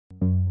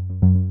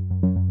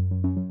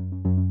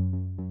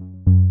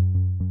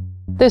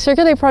The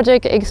Circulate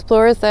project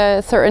explores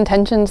the certain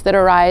tensions that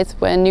arise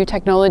when new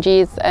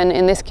technologies, and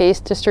in this case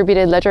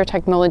distributed ledger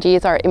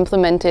technologies, are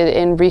implemented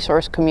in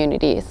resource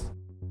communities.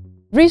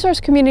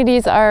 Resource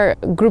communities are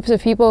groups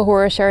of people who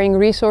are sharing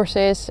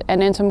resources,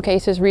 and in some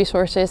cases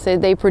resources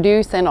that they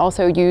produce and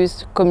also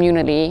use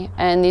communally.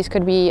 And these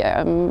could be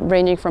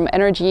ranging from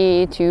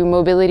energy to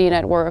mobility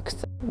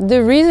networks.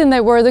 The reason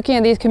that we're looking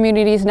at these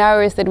communities now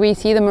is that we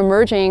see them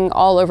emerging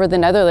all over the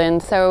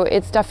Netherlands. So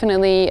it's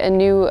definitely a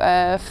new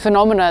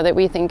phenomena that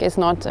we think is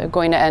not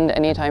going to end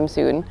anytime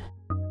soon.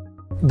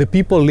 The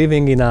people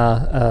living in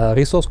a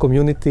resource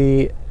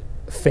community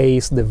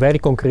face the very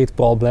concrete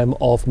problem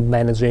of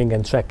managing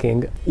and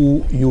checking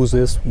who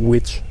uses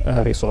which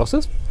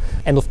resources.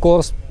 And of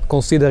course,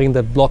 considering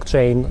that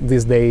blockchain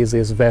these days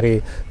is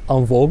very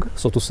en vogue,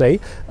 so to say,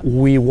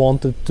 we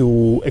wanted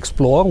to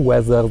explore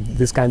whether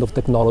this kind of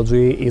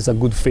technology is a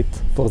good fit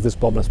for this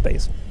problem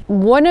space.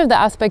 One of the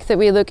aspects that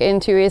we look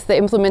into is the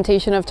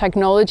implementation of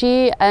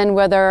technology and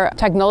whether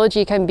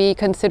technology can be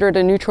considered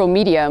a neutral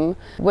medium.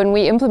 When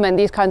we implement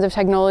these kinds of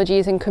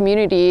technologies in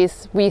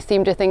communities, we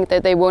seem to think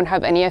that they won't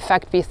have any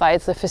effect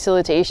besides the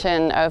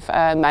facilitation of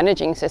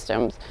managing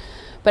systems.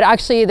 But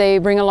actually they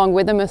bring along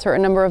with them a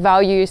certain number of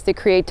values that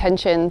create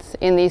tensions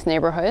in these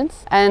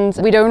neighborhoods. And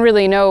we don't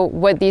really know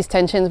what these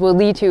tensions will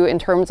lead to in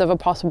terms of a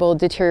possible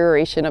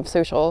deterioration of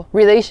social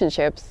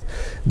relationships.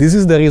 This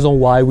is the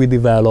reason why we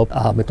developed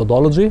a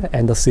methodology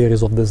and a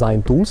series of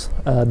design tools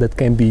that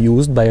can be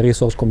used by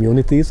resource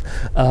communities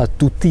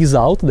to tease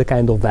out the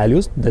kind of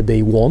values that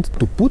they want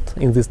to put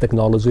in these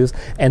technologies,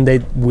 and they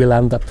will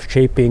end up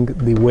shaping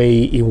the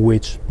way in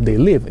which they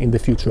live in the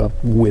future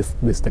with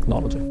this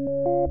technology.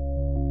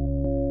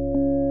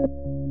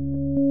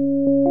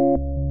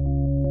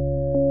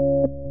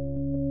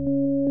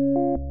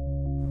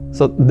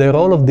 So the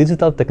role of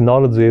digital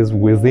technologies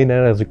within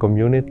energy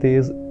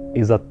communities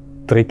is a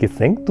tricky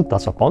thing to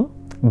touch upon,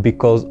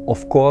 because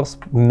of course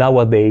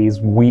nowadays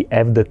we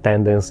have the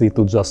tendency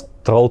to just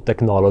throw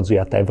technology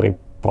at every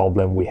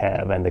problem we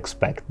have and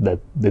expect that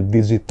the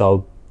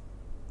digital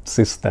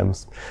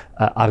systems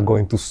are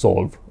going to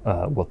solve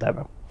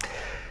whatever.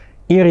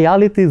 In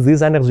reality,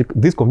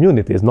 these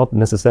communities, not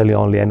necessarily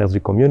only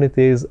energy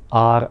communities,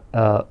 are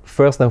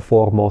first and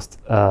foremost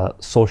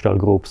social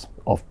groups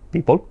of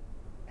people.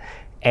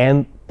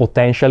 And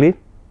potentially,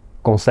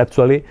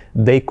 conceptually,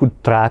 they could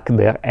track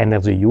their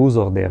energy use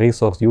or their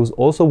resource use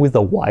also with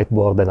a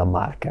whiteboard and a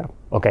marker.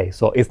 Okay,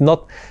 so it's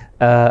not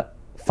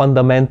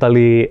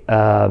fundamentally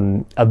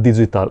a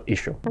digital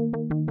issue.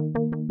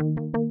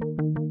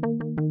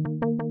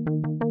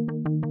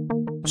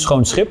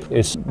 Schoon Schip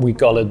is, we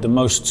call it, the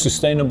most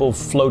sustainable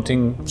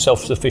floating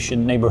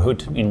self-sufficient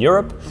neighborhood in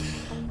Europe.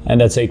 And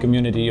that's a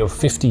community of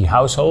 50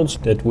 households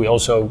that we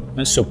also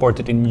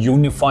supported in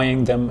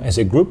unifying them as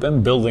a group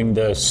and building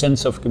the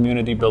sense of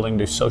community, building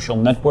the social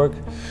network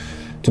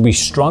to be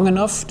strong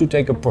enough to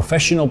take a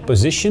professional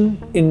position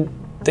in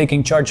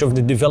taking charge of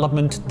the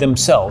development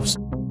themselves.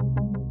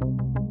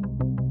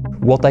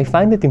 What I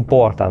find it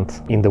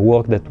important in the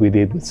work that we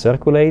did with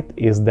Circulate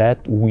is that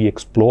we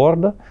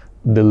explored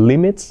the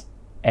limits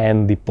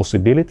and the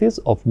possibilities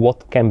of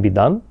what can be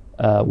done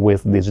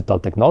with digital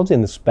technology,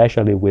 and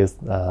especially with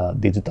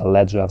digital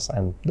ledgers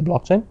and the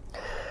blockchain.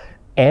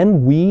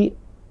 And we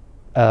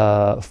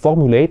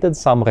formulated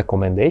some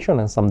recommendations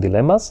and some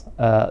dilemmas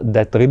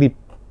that really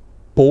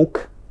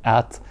poke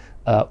at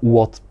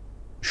what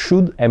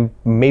should and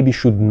maybe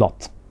should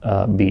not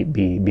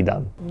be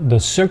done. The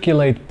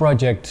Circulate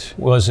project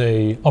was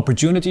an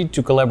opportunity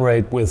to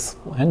collaborate with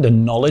the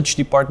knowledge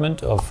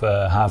department of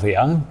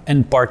HVA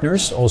and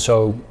partners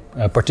also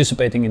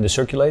participating in the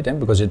Circulate,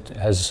 because it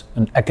has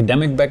an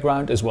academic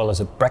background as well as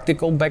a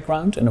practical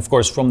background. And of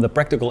course, from the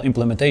practical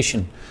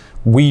implementation,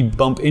 we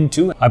bump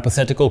into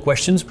hypothetical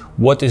questions.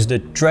 What is the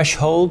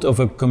threshold of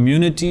a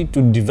community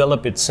to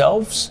develop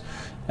itself?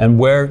 And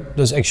where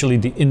does actually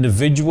the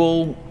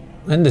individual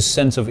and the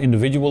sense of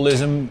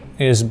individualism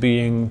is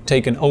being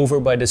taken over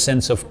by the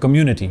sense of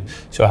community?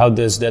 So how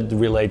does that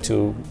relate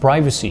to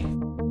privacy?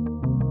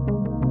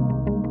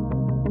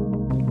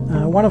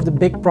 One of the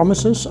big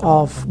promises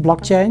of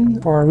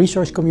blockchain for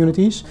resource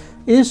communities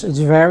is its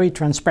very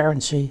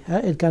transparency.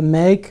 It can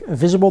make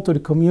visible to the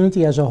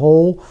community as a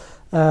whole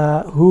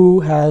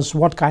who has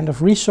what kind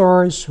of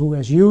resource, who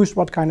has used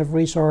what kind of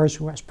resource,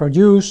 who has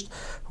produced,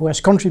 who has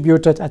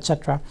contributed,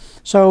 etc.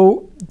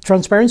 So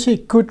transparency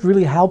could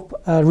really help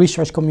a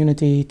resource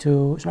community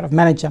to sort of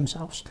manage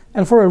themselves.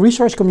 And for a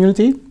resource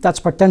community, that's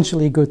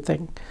potentially a good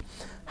thing.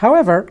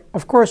 However,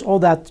 of course, all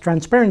that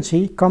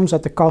transparency comes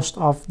at the cost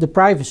of the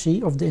privacy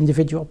of the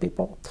individual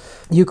people.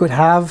 You could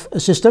have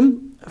a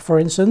system, for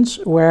instance,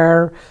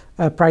 where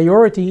a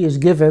priority is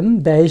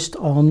given based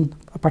on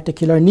a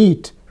particular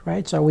need,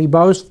 right? So we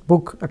both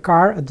book a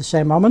car at the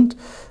same moment.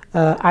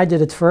 I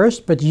did it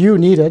first, but you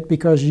need it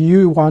because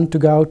you need to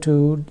go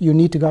to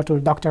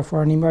the doctor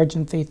for an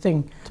emergency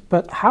thing.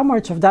 But how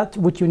much of that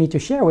would you need to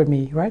share with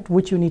me, right?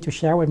 Would you need to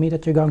share with me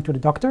that you're going to the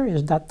doctor?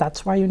 Is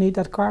that's why you need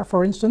that car,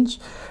 for instance?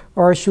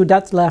 Or should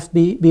that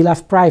be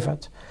left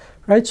private,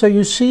 right? So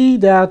you see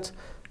that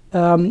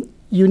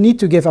you need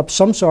to give up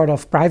some sort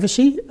of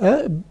privacy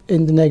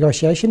in the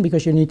negotiation,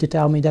 because you need to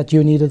tell me that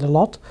you need it a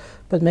lot,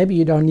 but maybe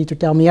you don't need to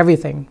tell me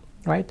everything,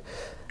 right?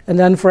 And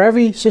then for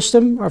every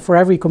system or for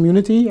every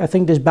community, I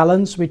think this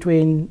balance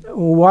between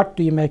what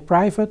do you make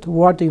private,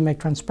 what do you make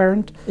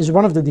transparent, is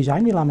one of the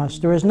design dilemmas.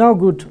 There is no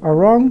good or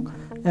wrong.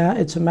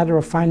 It's a matter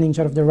of finding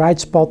sort of the right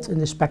spot in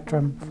the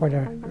spectrum for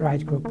the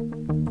right group.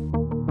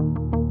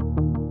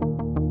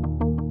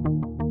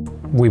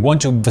 We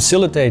want to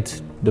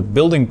facilitate the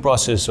building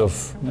process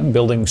of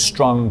building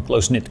strong,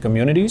 close-knit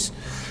communities,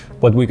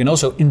 but we can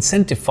also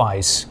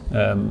incentivize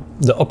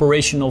the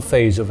operational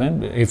phase of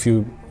it. If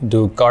you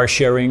do car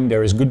sharing,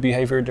 there is good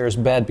behavior, there is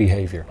bad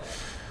behavior.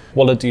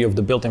 Quality of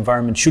the built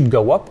environment should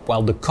go up,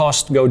 while the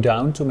costs go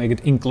down to make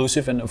it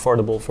inclusive and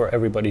affordable for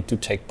everybody to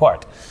take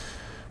part.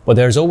 But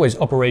there's always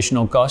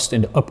operational cost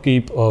in the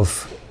upkeep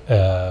of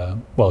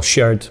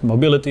shared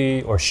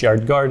mobility or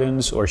shared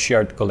gardens or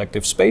shared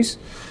collective space.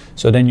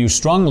 So then you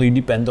strongly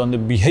depend on the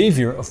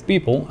behavior of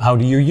people. How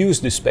do you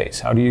use this space?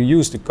 How do you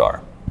use the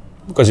car?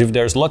 Because if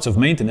there's lots of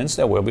maintenance,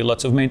 there will be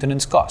lots of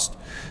maintenance cost.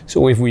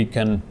 So if we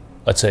can,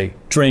 let's say,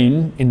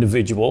 train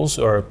individuals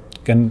or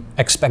can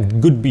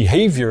expect good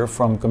behavior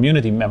from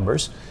community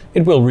members,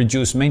 it will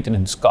reduce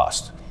maintenance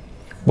cost.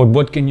 But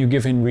what can you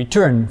give in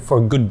return for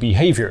good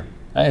behavior?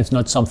 It's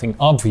not something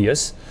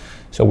obvious.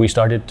 So we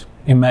started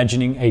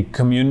imagining a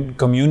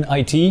commune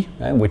IT,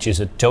 which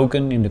is a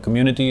token in the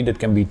community that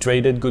can be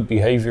traded. Good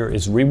behavior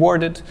is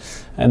rewarded.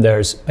 And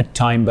there's a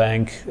time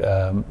bank.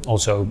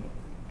 The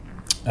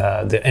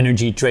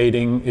energy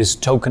trading is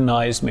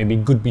tokenized. Maybe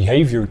good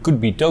behavior could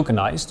be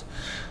tokenized.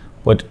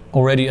 But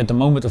already at the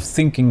moment of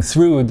thinking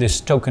through this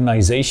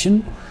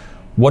tokenization,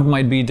 what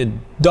might be the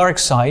dark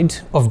side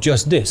of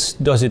just this?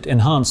 Does it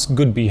enhance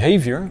good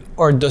behavior,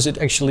 or does it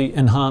actually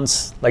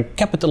enhance like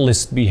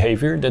capitalist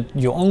behavior, that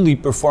you only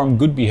perform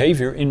good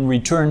behavior in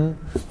return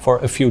for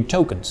a few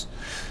tokens?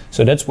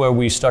 So that's where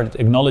we started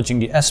acknowledging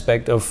the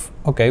aspect of,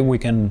 okay, we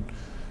can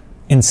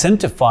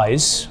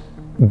incentivize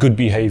good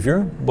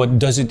behavior, but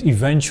does it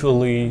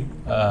eventually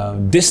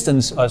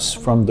distance us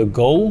from the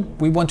goal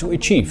we want to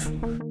achieve?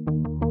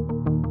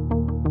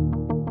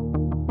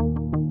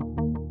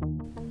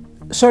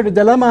 So the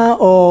dilemma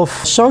of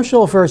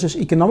social versus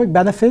economic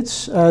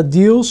benefits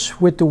deals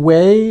with the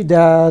way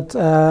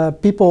that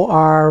people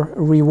are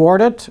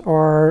rewarded,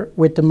 or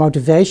with the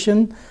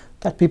motivation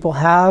that people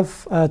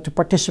have to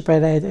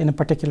participate in a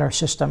particular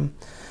system.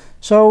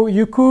 So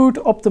you could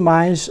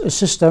optimize a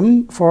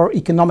system for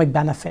economic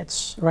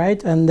benefits,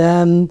 right? And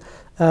then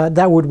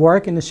that would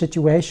work in a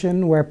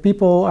situation where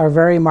people are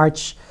very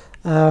much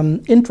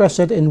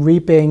interested in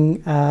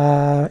reaping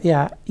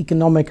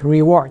economic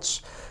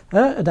rewards.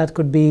 That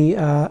could be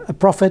a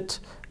profit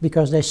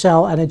because they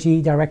sell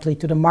energy directly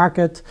to the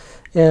market.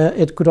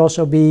 It could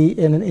also be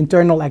in an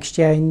internal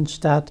exchange,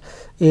 that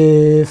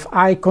if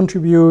I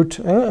contribute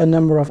a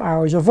number of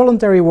hours of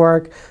voluntary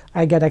work,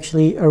 I get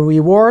actually a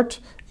reward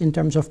in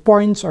terms of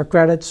points or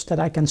credits that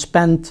I can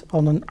spend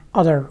on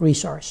another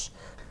resource.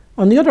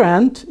 On the other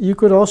hand, you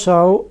could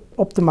also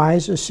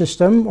optimize a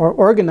system or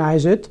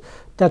organize it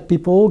that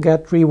people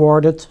get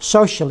rewarded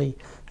socially.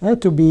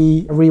 To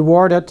be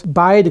rewarded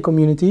by the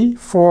community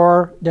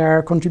for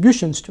their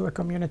contributions to a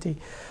community.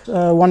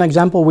 One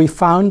example we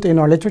found in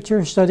our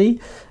literature study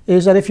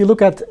is that if you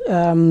look at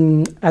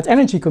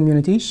energy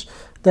communities,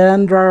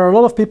 then there are a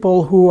lot of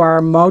people who are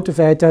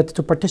motivated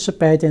to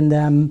participate in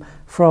them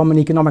from an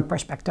economic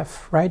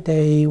perspective, right?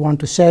 They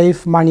want to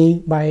save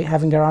money by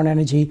having their own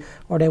energy,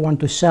 or they want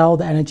to sell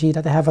the energy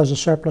that they have as a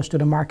surplus to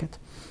the market.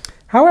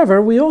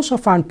 However, we also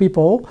found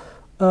people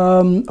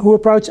who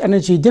approach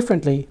energy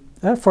differently.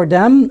 For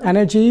them,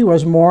 energy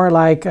was more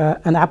like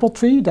an apple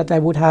tree that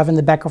they would have in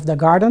the back of their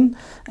garden.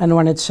 And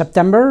when it's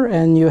September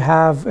and you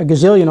have a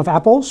gazillion of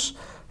apples,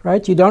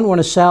 right, you don't want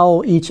to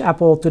sell each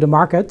apple to the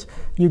market.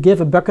 You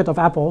give a bucket of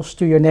apples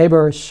to your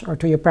neighbors or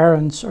to your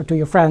parents or to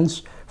your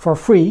friends for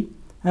free.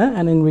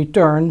 And in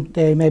return,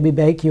 they maybe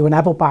bake you an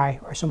apple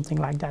pie or something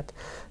like that.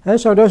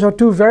 So those are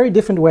two very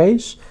different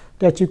ways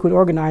that you could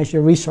organize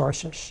your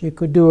resources. You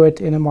could do it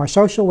in a more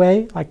social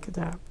way, like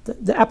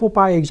the apple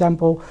pie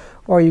example,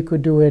 or you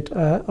could do it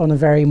on a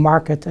very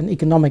market and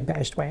economic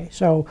based way.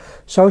 So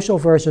social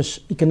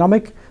versus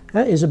economic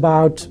is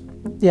about,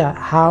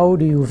 how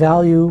do you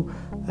value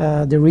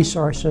the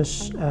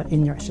resources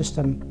in your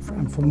system,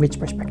 from which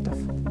perspective.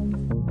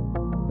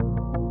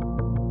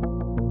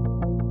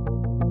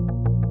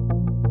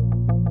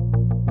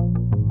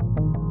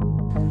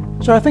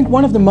 So I think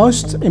one of the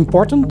most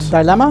important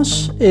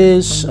dilemmas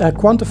is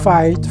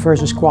quantified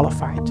versus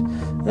qualified.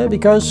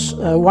 Because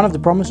one of the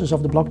promises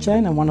of the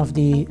blockchain and one of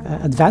the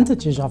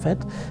advantages of it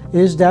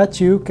is that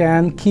you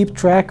can keep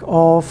track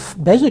of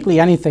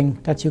basically anything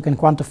that you can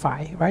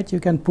quantify, right?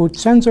 You can put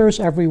sensors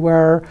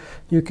everywhere,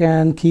 you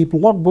can keep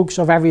logbooks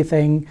of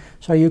everything,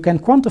 so you can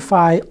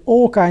quantify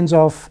all kinds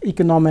of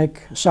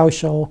economic,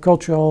 social,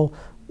 cultural,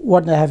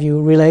 what have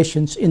you,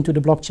 relations into the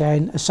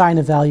blockchain, assign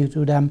a value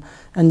to them,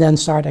 and then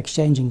start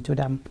exchanging to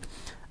them.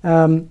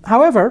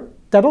 However,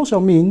 that also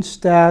means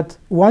that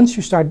once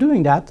you start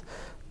doing that,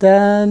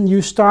 then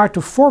you start to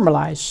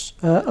formalize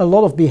a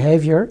lot of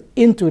behavior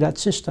into that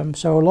system.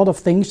 So a lot of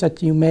things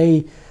that you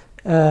may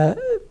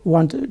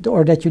want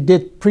or that you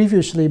did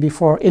previously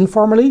before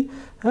informally.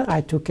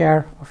 I took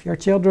care of your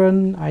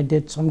children, I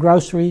did some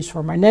groceries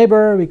for my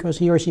neighbor because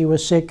he or she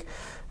was sick.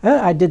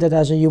 I did it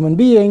as a human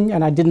being,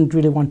 and I didn't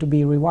really want to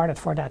be rewarded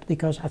for that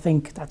because I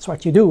think that's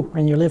what you do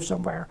when you live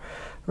somewhere,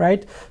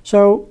 right?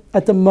 So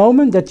at the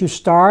moment that you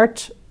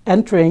start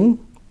entering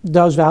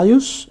those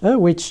values,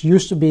 which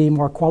used to be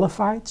more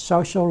qualified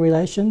social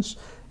relations,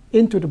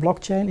 into the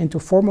blockchain, into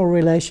formal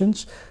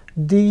relations,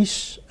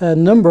 these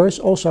numbers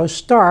also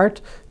start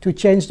to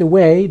change the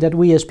way that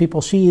we as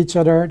people see each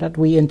other, that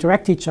we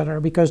interact each other.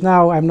 Because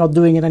now I'm not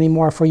doing it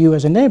anymore for you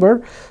as a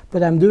neighbor,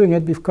 but I'm doing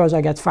it because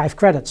I get 5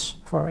 credits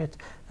for it.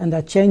 And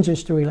that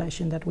changes the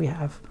relation that we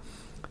have.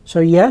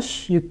 So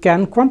yes, you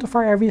can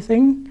quantify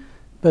everything,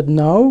 but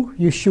no,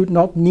 you should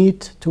not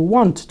need to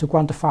want to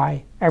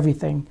quantify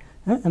everything.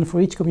 And for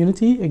each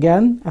community,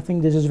 again, I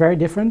think this is very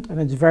different, and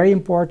it's very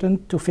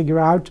important to figure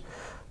out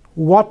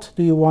what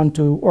do you want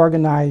to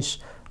organize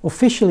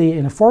officially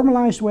in a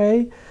formalized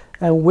way,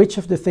 and which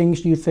of the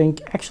things do you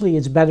think actually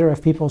it's better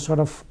if people sort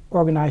of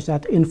organize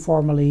that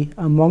informally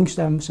amongst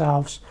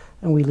themselves,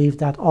 and we leave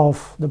that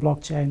off the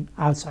blockchain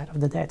outside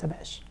of the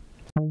database.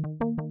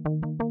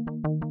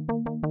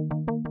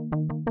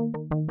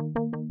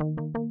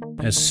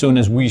 As soon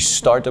as we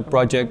start a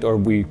project, or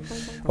we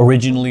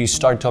originally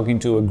start talking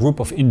to a group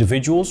of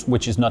individuals,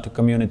 which is not a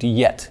community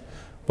yet,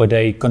 but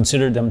they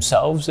consider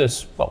themselves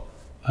as, well,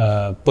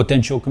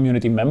 potential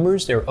community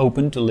members, they're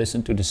open to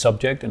listen to the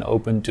subject and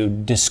open to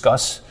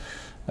discuss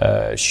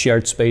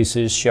shared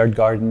spaces, shared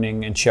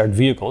gardening, and shared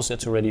vehicles.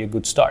 That's already a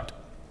good start.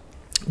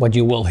 But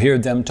you will hear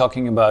them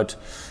talking about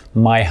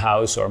my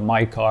house or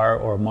my car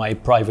or my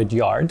private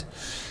yard.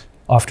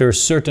 After a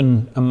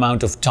certain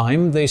amount of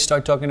time, they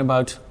start talking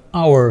about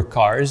our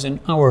cars and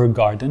our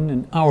garden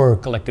and our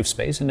collective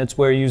space. And that's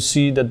where you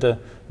see that the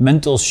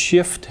mental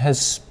shift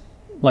has,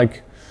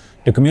 like,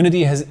 the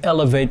community has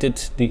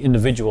elevated the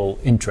individual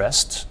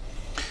interests.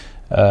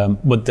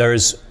 But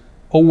there's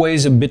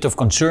always a bit of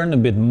concern, a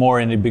bit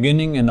more in the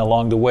beginning, and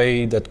along the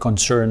way that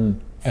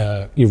concern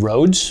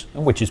erodes,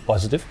 which is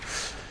positive.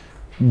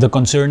 The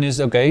concern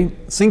is, okay,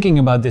 thinking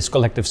about this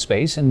collective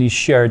space and these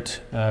shared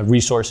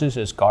resources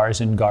as cars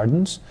and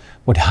gardens,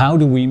 but how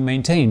do we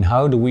maintain?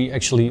 How do we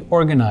actually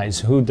organize?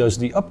 Who does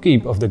the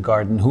upkeep of the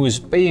garden? Who is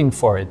paying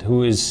for it?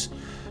 Who is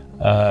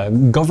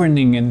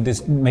governing and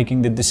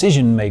making the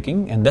decision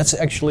making? And that's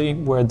actually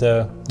where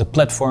the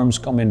platforms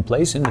come in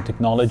place and the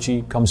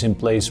technology comes in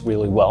place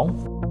really well.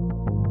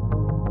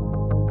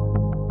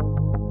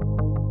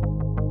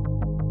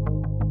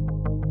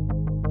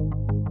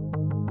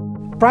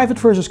 Private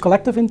versus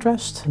collective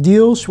interest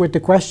deals with the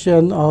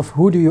question of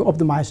who do you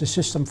optimize the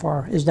system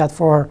for? Is that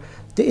for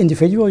the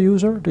individual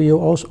user? Do you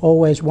also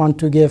always want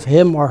to give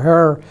him or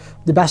her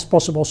the best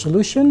possible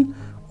solution?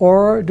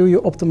 Or do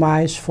you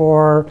optimize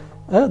for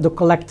the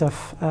collective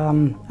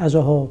as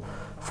a whole?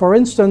 For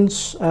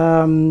instance,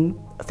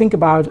 think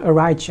about a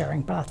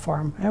ride-sharing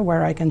platform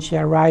where I can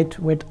share ride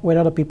with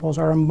other people,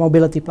 or a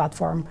mobility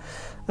platform.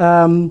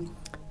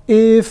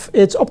 If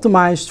it's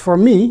optimized for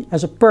me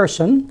as a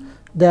person,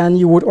 then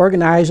you would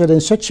organize it in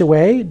such a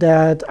way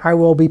that I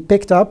will be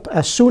picked up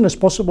as soon as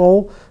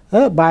possible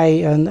by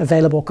an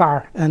available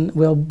car and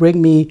will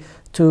bring me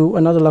to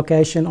another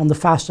location on the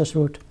fastest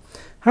route.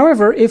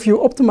 However, if you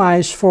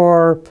optimize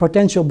for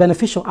potential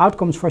beneficial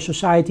outcomes for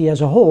society as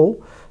a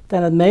whole,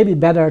 then it may be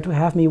better to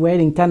have me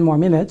waiting 10 more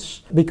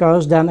minutes,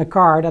 because then a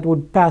car that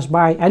would pass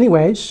by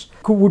anyways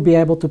would be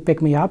able to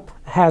pick me up.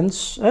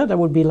 Hence, there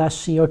would be less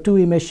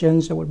CO2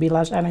 emissions, there would be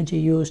less energy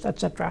used,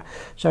 etc.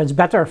 So it's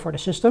better for the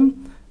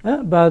system,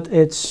 but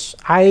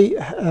I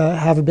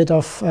have a bit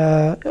of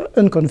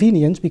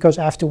inconvenience because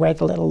I have to wait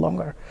a little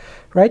longer,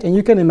 right? And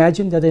you can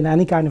imagine that in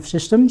any kind of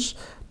systems,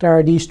 there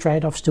are these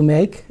trade-offs to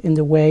make in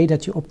the way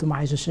that you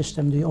optimize a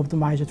system. Do you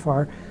optimize it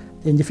for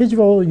the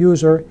individual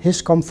user,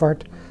 his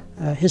comfort,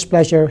 his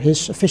pleasure,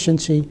 his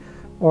efficiency,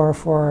 or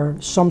for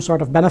some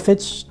sort of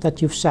benefits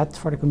that you've set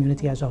for the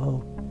community as a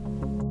whole?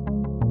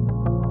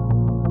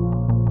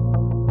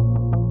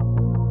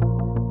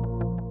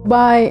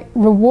 By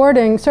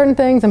rewarding certain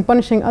things and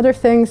punishing other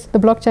things, the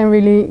blockchain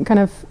really kind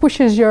of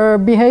pushes your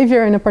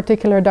behavior in a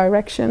particular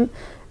direction.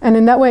 And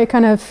in that way, it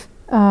kind of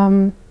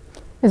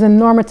is a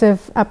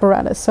normative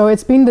apparatus. So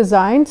it's been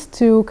designed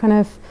to kind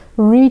of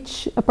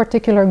reach a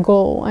particular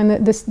goal.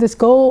 And this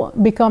goal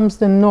becomes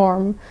the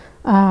norm.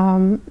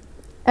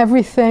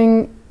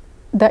 Everything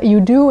that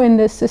you do in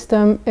this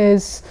system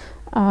is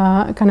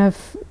kind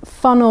of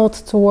funneled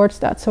towards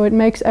that. So it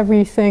makes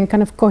everything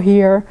kind of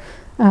cohere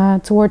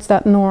towards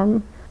that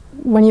norm.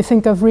 When you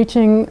think of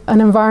reaching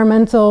an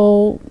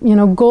environmental,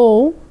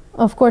 goal,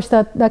 of course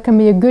that can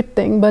be a good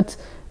thing, but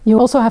you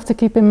also have to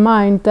keep in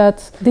mind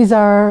that these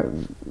are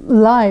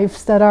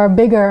lives that are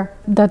bigger,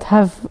 that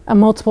have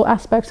multiple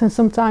aspects, and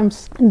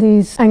sometimes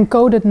these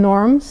encoded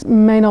norms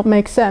may not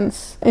make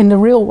sense in the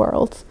real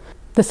world.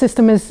 The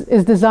system is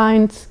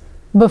designed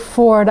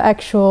before the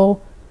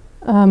actual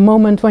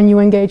moment when you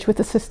engage with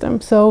the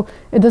system. So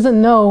it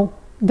doesn't know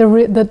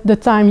the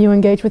time you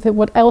engage with it,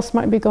 what else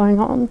might be going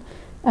on,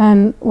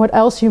 and what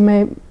else you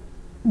may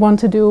want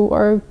to do,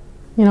 or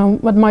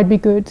what might be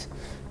good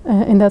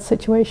in that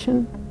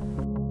situation.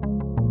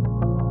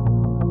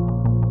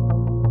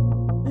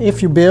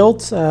 If you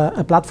build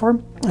a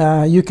platform,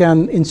 you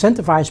can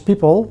incentivize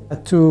people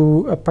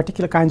to a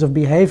particular kinds of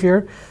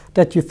behavior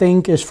that you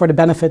think is for the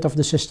benefit of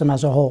the system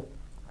as a whole.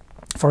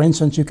 For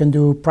instance, you can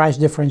do price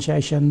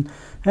differentiation,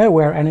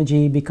 where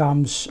energy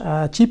becomes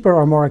cheaper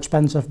or more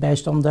expensive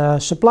based on the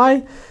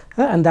supply,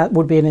 and that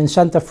would be an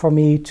incentive for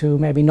me to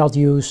maybe not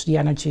use the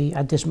energy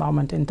at this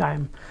moment in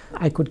time.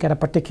 I could get a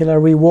particular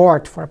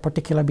reward for a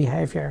particular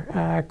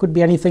behavior. Could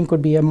be anything,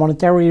 could be a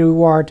monetary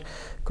reward,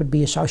 could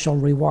be a social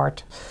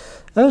reward.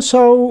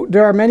 So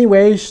there are many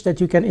ways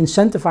that you can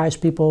incentivize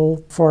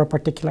people for a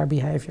particular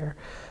behavior.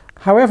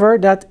 However,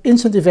 that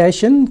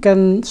incentivization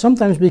can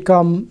sometimes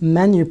become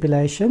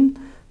manipulation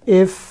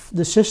if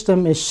the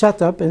system is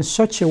set up in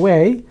such a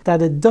way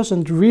that it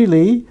doesn't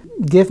really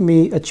give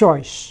me a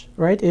choice,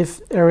 right?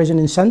 If there is an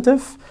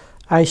incentive,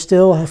 I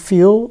still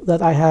feel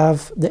that I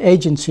have the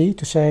agency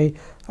to say,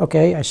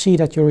 okay, I see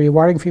that you're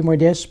rewarding me for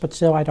this, but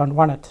still I don't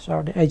want it,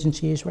 so the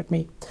agency is with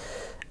me.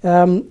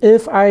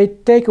 If I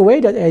take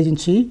away that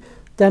agency,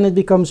 then it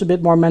becomes a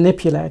bit more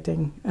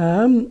manipulating.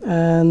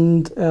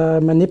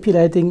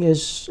 Manipulating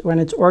is when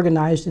it's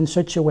organized in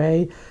such a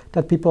way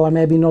that people are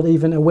maybe not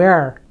even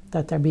aware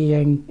that they're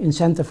being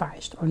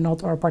incentivized or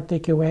not, or a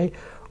particular way,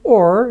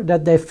 or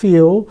that they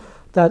feel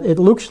that it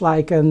looks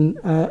like an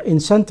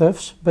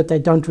incentives, but they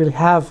don't really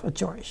have a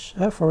choice.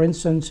 For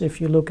instance, if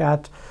you look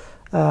at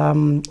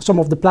some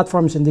of the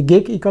platforms in the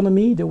gig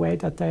economy, the way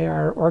that they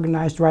are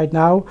organized right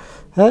now,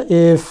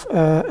 if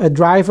a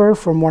driver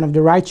from one of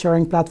the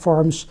ride-sharing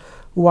platforms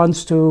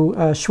wants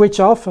to switch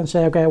off and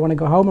say, okay, I want to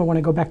go home, I want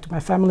to go back to my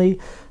family,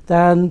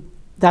 then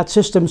that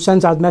system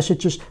sends out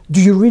messages, do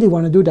you really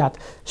want to do that?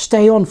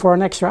 Stay on for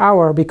an extra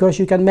hour because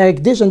you can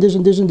make this and this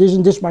and this and this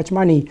and this much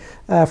money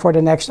for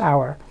the next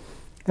hour.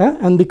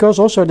 And because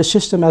also the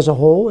system as a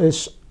whole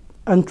is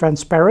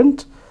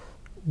untransparent,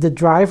 the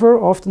driver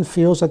often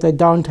feels that they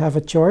don't have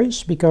a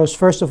choice because,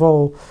 first of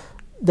all,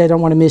 they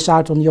don't want to miss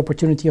out on the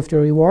opportunity of the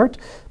reward,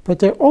 but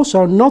they're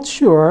also not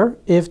sure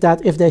if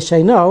they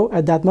say no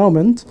at that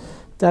moment,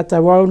 that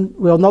there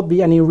will not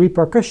be any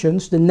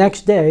repercussions the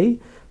next day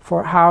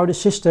for how the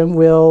system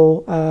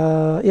will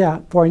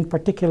point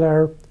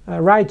particular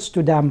rights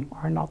to them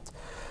or not,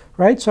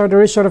 right? So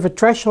there is sort of a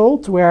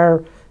threshold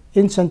where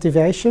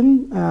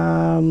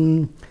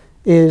incentivization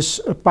is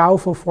a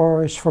powerful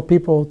force for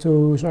people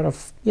to sort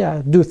of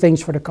do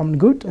things for the common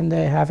good, and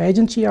they have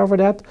agency over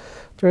that.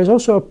 There is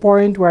also a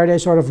point where they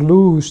sort of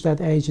lose that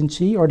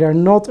agency, or they're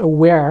not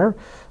aware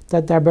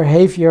that their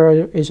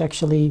behavior is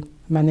actually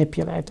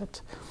manipulated.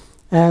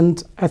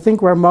 And I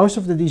think where most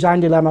of the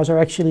design dilemmas are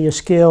actually a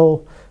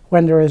skill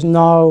when there is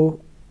no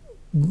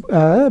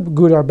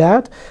good or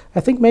bad, I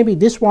think maybe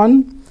this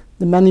one,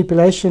 the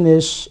manipulation,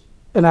 is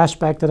an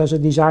aspect that as a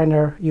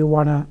designer you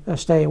want to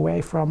stay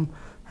away from,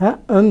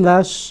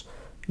 unless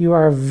you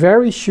are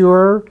very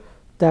sure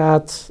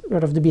that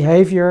sort of the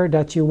behavior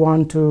that you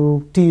want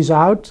to tease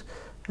out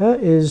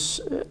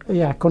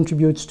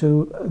contributes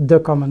to the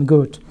common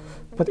good.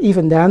 But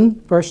even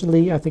then,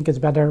 personally, I think it's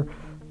better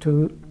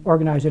to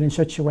organize it in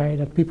such a way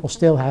that people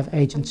still have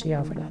agency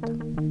over that.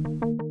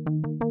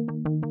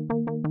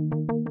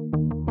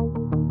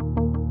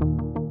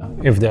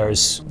 If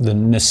there's the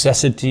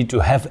necessity to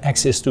have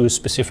access to a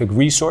specific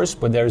resource,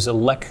 but there's a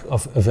lack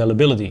of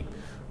availability,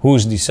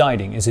 who's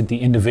deciding? Is it the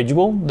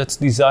individual that's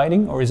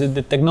deciding, or is it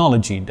the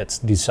technology that's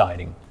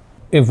deciding?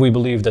 If we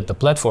believe that the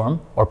platform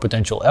or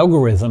potential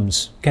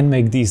algorithms can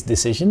make these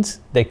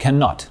decisions, they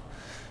cannot.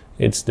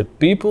 It's the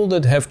people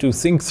that have to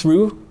think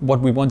through what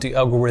we want the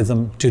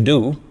algorithm to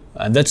do,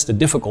 and that's the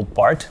difficult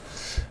part.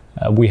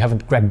 We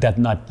haven't cracked that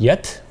nut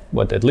yet,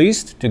 but at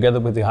least together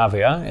with the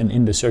HVA and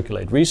in the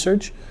Circulate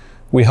research,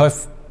 we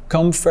have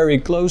come very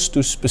close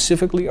to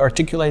specifically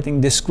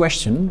articulating this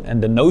question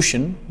and the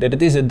notion that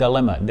it is a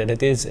dilemma, that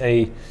it is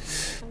a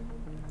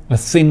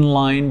thin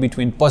line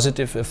between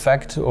positive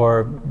effect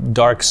or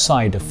dark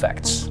side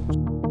effects.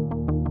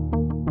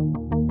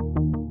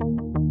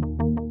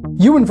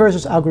 Human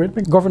versus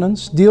algorithmic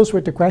governance deals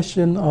with the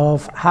question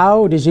of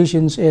how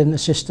decisions in a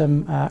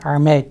system are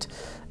made.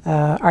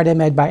 Are they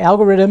made by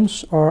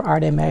algorithms or are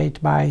they made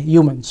by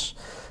humans?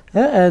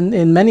 And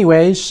in many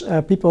ways,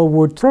 people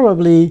would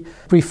probably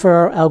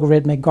prefer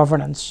algorithmic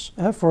governance.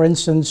 For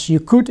instance, you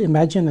could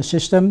imagine a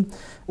system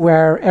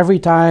where every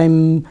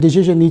time a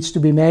decision needs to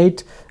be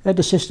made,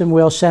 the system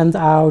will send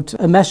out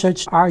a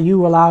message, are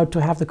you allowed to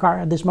have the car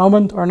at this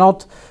moment or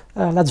not?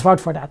 Let's vote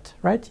for that,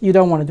 right? You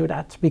don't want to do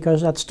that because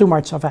that's too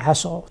much of a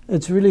hassle.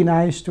 It's really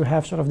nice to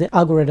have sort of the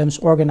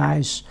algorithms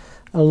organize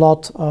a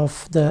lot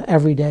of the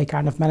everyday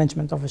kind of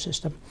management of a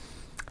system.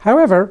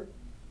 However,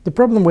 the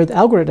problem with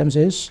algorithms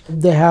is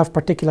they have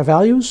particular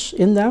values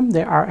in them,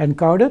 they are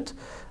encoded,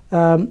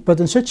 but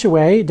in such a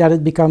way that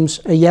it becomes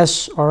a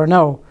yes or a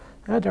no.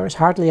 There is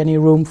hardly any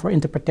room for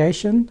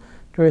interpretation.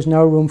 there is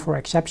no room for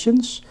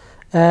exceptions,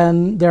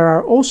 and there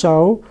are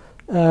also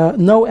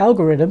no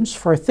algorithms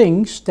for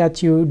things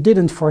that you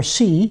didn't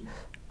foresee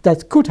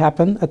that could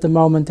happen at the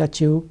moment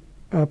that you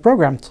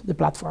programmed the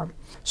platform.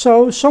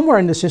 So somewhere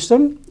in the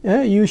system,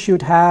 you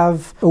should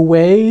have a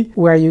way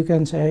where you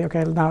can say,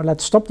 okay, now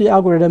let's stop the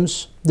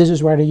algorithms. This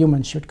is where the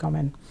humans should come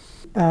in.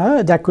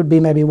 That could be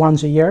maybe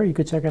once a year. You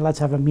could say, okay, let's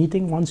have a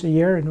meeting once a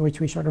year in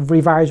which we sort of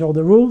revise all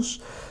the rules.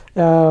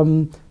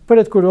 But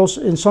it could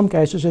also, in some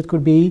cases, it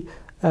could be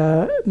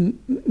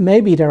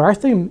maybe there are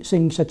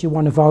things that you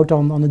want to vote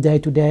on a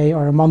day-to-day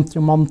or a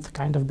month-to-month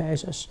kind of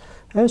basis.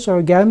 So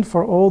again,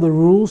 for all the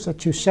rules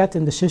that you set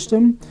in the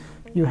system,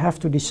 you have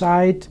to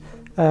decide,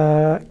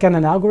 can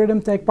an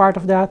algorithm take part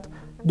of that?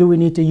 Do we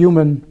need a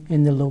human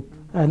in the loop?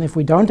 And if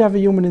we don't have a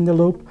human in the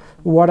loop,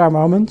 what are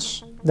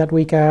moments that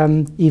we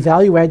can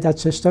evaluate that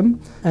system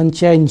and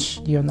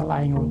change the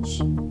underlying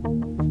rules?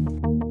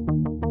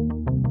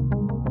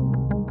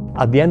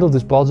 At the end of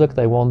this project,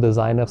 I want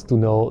designers to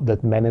know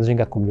that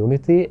managing a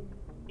community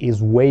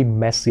is way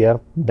messier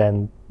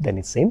than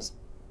it seems.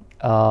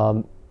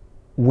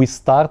 We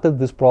started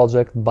this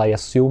project by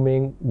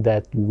assuming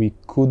that we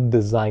could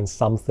design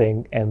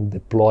something and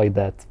deploy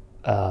that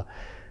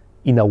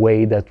in a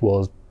way that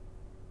was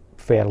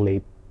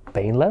fairly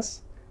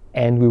painless.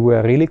 And we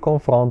were really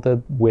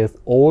confronted with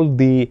all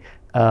the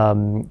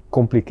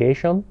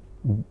complication,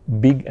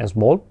 big and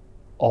small,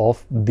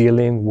 of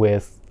dealing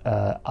with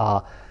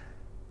a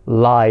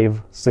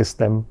live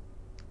system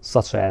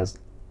such as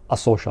a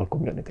social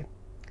community.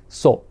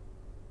 So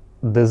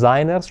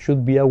designers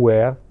should be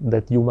aware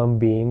that human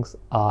beings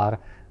are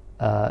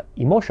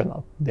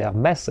emotional, they are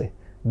messy,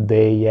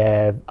 they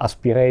have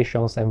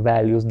aspirations and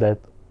values that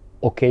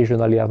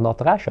occasionally are not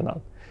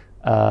rational.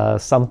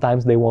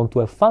 Sometimes they want to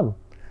have fun.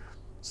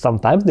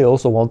 Sometimes they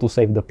also want to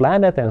save the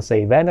planet and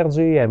save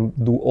energy and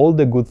do all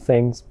the good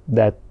things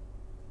that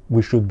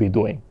we should be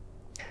doing.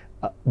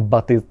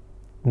 But it's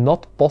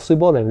not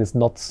possible and it's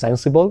not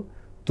sensible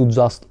to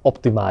just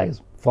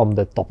optimize from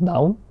the top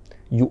down.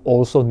 You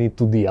also need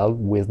to deal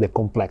with the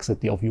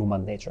complexity of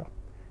human nature.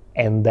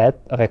 And that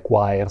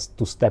requires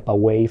to step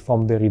away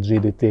from the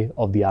rigidity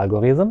of the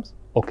algorithms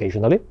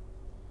occasionally,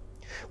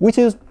 which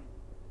is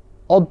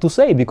odd to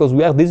say because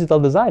we are digital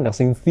designers.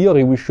 In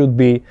theory, we should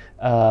be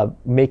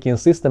making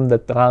systems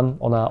that run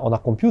on a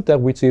computer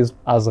which is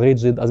as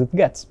rigid as it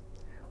gets.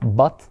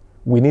 But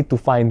we need to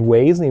find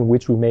ways in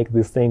which we make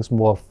these things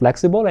more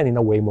flexible and in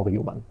a way more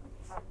human.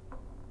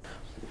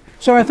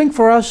 So I think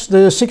for us,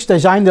 the 6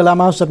 design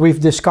dilemmas that we've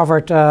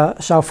discovered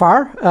so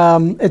far,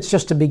 it's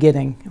just the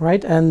beginning,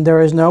 right? And there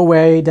is no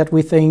way that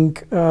we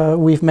think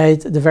we've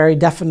made the very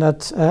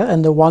definite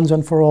and the once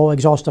and for all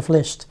exhaustive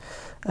list.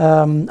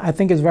 I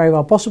think it's very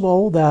well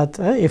possible that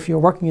if you're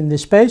working in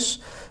this space,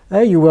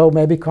 you will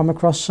maybe come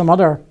across some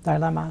other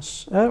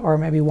dilemmas, or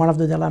maybe one of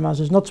the dilemmas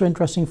is not so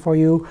interesting for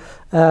you,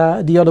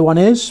 the other one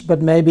is,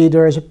 but maybe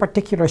there is a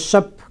particular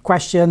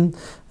sub-question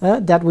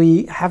that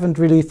we haven't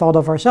really thought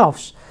of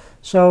ourselves.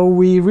 So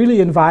we really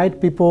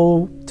invite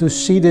people to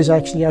see this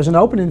actually as an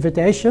open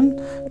invitation,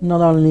 not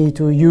only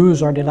to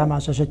use our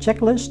dilemmas as a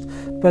checklist,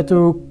 but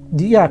to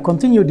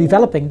continue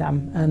developing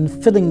them and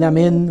filling them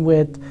in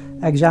with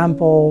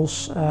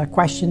examples,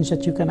 questions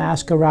that you can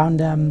ask around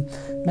them,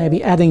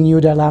 maybe adding new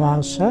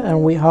dilemmas.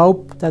 And we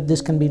hope that this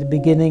can be the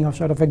beginning of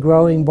sort of a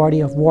growing body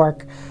of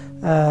work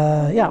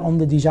on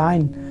the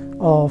design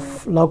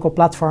of local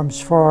platforms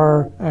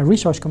for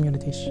resource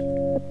communities.